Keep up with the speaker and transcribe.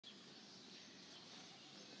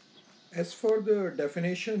As for the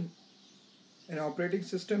definition, an operating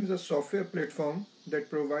system is a software platform that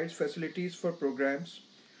provides facilities for programs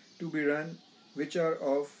to be run which are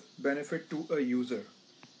of benefit to a user.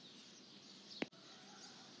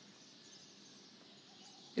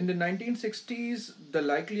 In the 1960s, the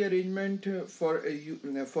likely arrangement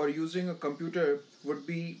for using a computer would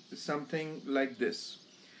be something like this.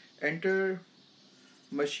 Enter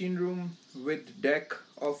machine room with deck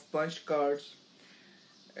of punched cards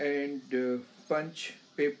and punch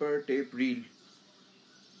paper tape reel.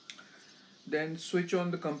 Then switch on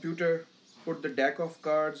the computer, put the deck of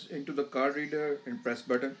cards into the card reader and press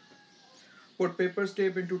button. Put paper's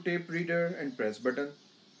tape into tape reader and press button.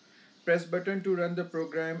 Press button to run the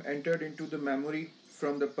program entered into the memory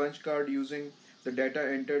from the punch card using the data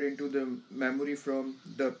entered into the memory from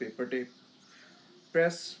the paper tape.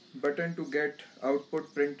 Press button to get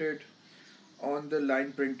output printed on the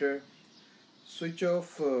line printer. Switch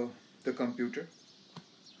off the computer.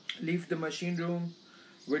 Leave the machine room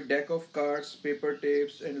with deck of cards, paper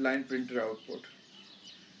tapes and line printer output.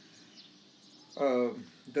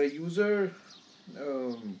 The user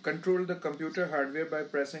control the computer hardware by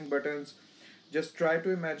pressing buttons. Just try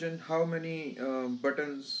to imagine how many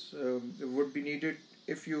buttons would be needed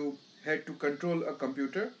if you had to control a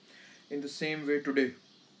computer in the same way today.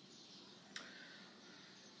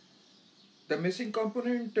 The missing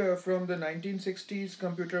component from the 1960s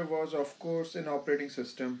computer was, of course, an operating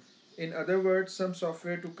system. In other words, some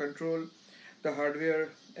software to control the hardware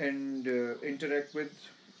and interact with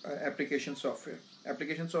application software.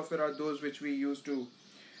 Application software are those which we use to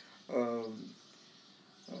um,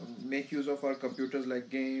 make use of our computers, like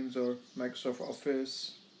games or Microsoft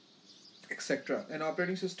Office, etc. An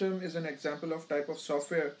operating system is an example of type of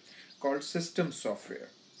software called system software.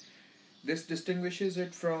 This distinguishes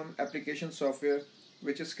it from application software,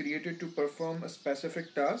 which is created to perform a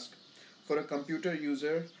specific task for a computer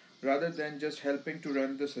user rather than just helping to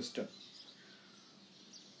run the system.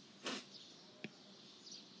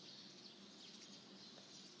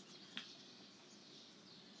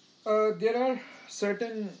 There are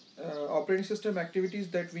certain operating system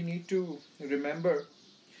activities that we need to remember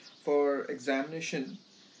for examination.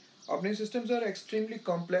 Operating systems are extremely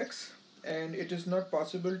complex, and it is not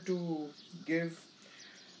possible to give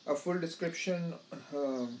a full description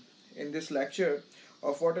in this lecture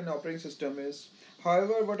of what an operating system is.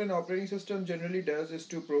 However, what an operating system generally does is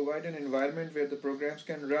to provide an environment where the programs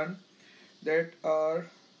can run that are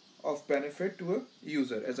of benefit to a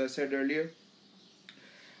user. As I said earlier,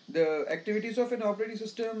 the activities of an operating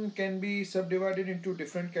system can be subdivided into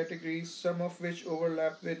different categories, some of which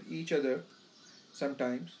overlap with each other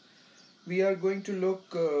sometimes. We are going to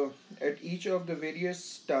look at each of the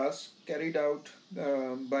various tasks carried out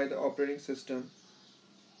by the operating system.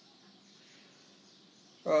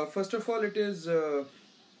 First of all, it is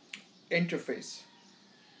interface,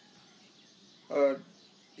 uh,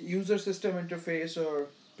 user system interface, or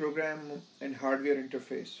program and hardware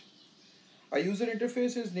interface. A user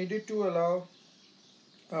interface is needed to allow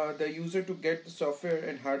the user to get the software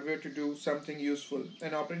and hardware to do something useful.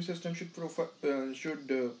 An operating system should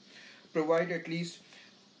provide at least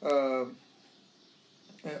uh,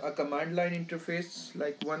 a command line interface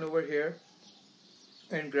like one over here,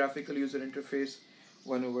 and graphical user interface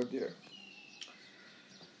one over there.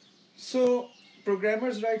 So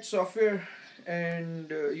programmers write software and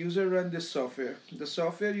user run this software. The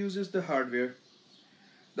software uses the hardware.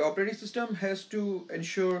 The operating system has to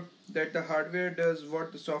ensure that the hardware does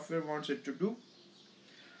what the software wants it to do.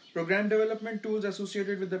 Program development tools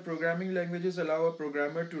associated with the programming languages allow a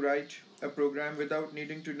programmer to write a program without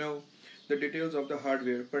needing to know the details of the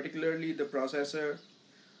hardware, particularly the processor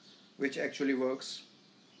which actually works.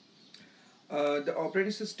 The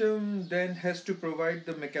operating system then has to provide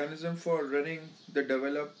the mechanism for running the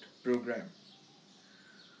developed program.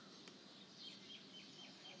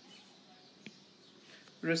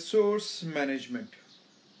 Resource management.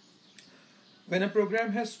 When a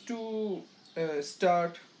program has to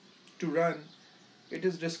start to run, it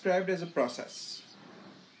is described as a process.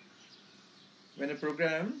 When a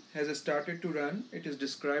program has started to run, it is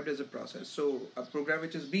described as a process. So a program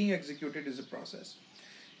which is being executed is a process.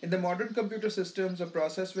 In the modern computer systems, a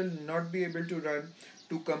process will not be able to run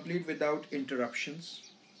to complete without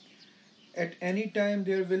interruptions. At any time,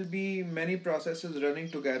 there will be many processes running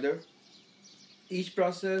together. Each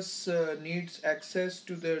process needs access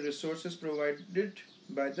to the resources provided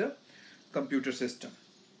by the computer system.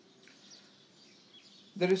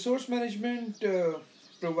 The resource management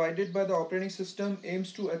provided by the operating system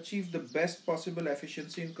aims to achieve the best possible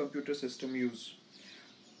efficiency in computer system use.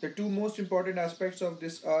 The two most important aspects of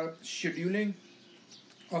this are scheduling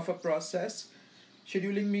of a process.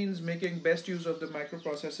 Scheduling means making best use of the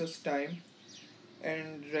microprocessor's time,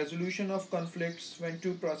 and resolution of conflicts when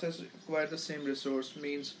two processes require the same resource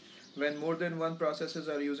means when more than one processes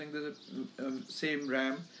are using the same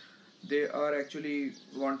RAM, they are actually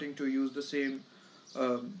wanting to use the same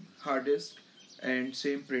hard disk and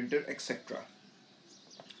same printer, etc.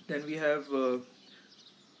 Then we have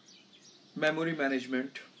memory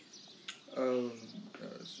management.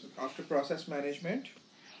 After process management,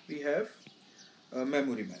 we have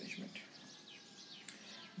memory management.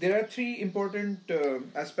 There are three important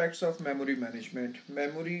aspects of memory management.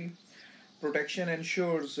 Memory protection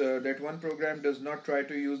ensures that one program does not try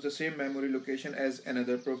to use the same memory location as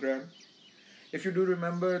another program. If you do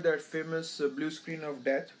remember that famous blue screen of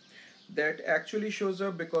death, that actually shows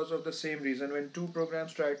up because of the same reason when two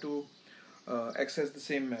programs try to access the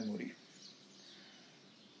same memory.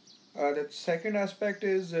 The second aspect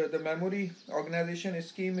is the memory organization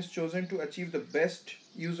scheme is chosen to achieve the best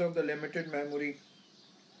use of the limited memory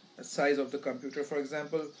size of the computer. For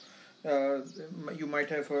example, you might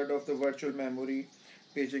have heard of the virtual memory,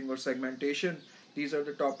 paging, or segmentation. These are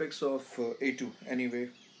the topics of A2 anyway.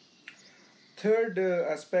 Third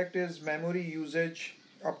aspect is memory usage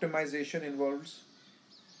optimization involves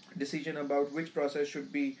decision about which process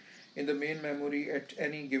should be in the main memory at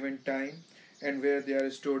any given time and where they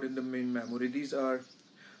are stored in the main memory. These are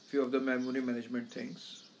few of the memory management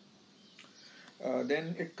things.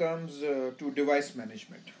 Then it comes to device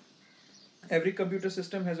management. Every computer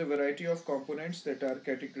system has a variety of components that are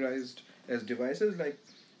categorized as devices like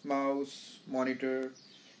mouse, monitor,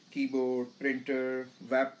 keyboard, printer,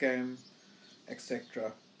 webcam,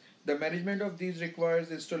 etc. The management of these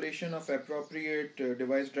requires installation of appropriate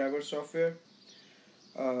device driver software,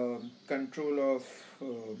 control of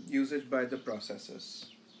usage by the processors.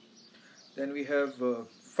 Then we have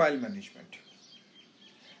file management.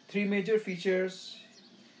 Three major features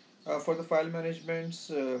for the file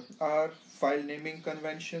managements are file naming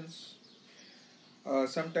conventions.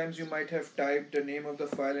 Sometimes you might have typed the name of the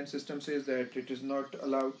file and system says that it is not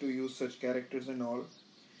allowed to use such characters and all.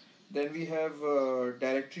 Then we have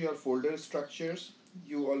directory or folder structures.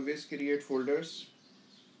 You always create folders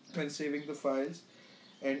when saving the files.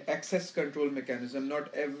 And access control mechanism.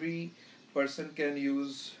 Not every person can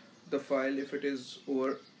use the file if it is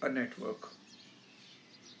over a network.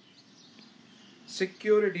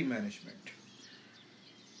 Security management.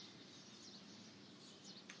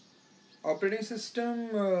 Operating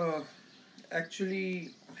system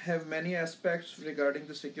actually have many aspects regarding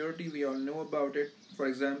the security. We all know about it. For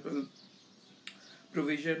example,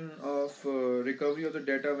 provision of recovery of the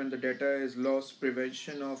data when the data is lost,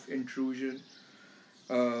 prevention of intrusion,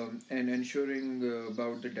 and ensuring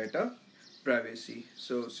about the data privacy.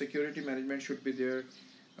 So security management should be there.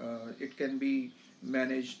 It can be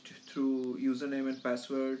managed through username and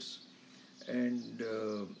passwords and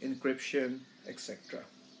encryption, etc.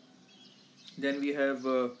 Then we have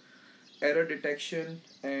error detection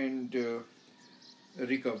and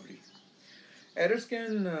recovery. Errors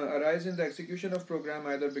can arise in the execution of program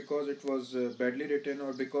either because it was badly written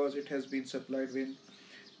or because it has been supplied with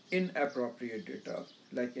inappropriate data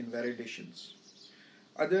like invalidations.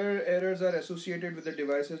 Other errors are associated with the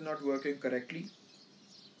devices not working correctly.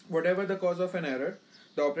 Whatever the cause of an error,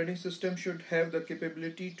 the operating system should have the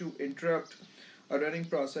capability to interrupt a running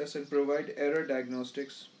process and provide error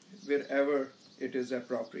diagnostics wherever it is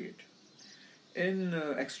appropriate. In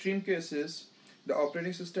extreme cases, the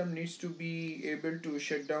operating system needs to be able to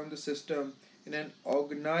shut down the system in an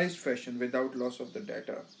organized fashion without loss of the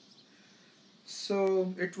data.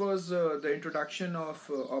 So it was the introduction of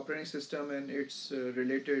operating system and its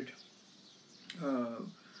related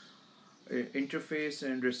interface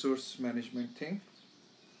and resource management thing.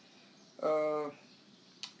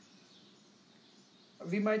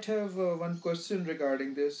 We might have one question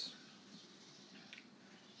regarding this.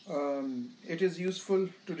 It is useful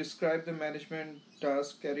to describe the management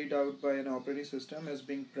task carried out by an operating system as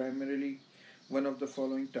being primarily one of the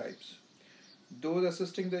following types: those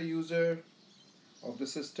assisting the user of the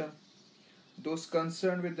system, those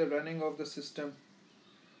concerned with the running of the system.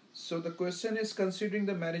 So the question is, considering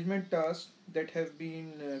the management tasks that have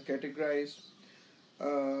been categorized,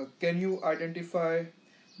 can you identify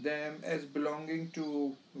them as belonging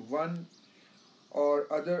to one or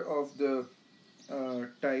other of the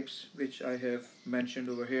types which I have mentioned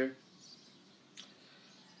over here?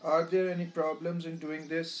 Are there any problems in doing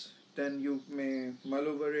this? Then you may mull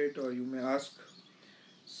over it or you may ask.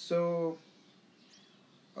 So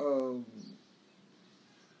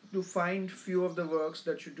to find few of the works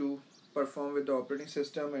that you do perform with the operating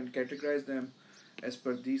system and categorize them as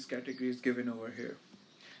per these categories given over here.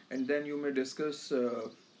 and then you may discuss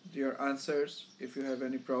your answers if you have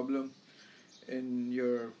any problem in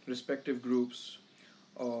your respective groups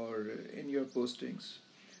or in your postings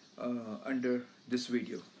under this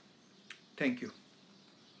video. Thank you.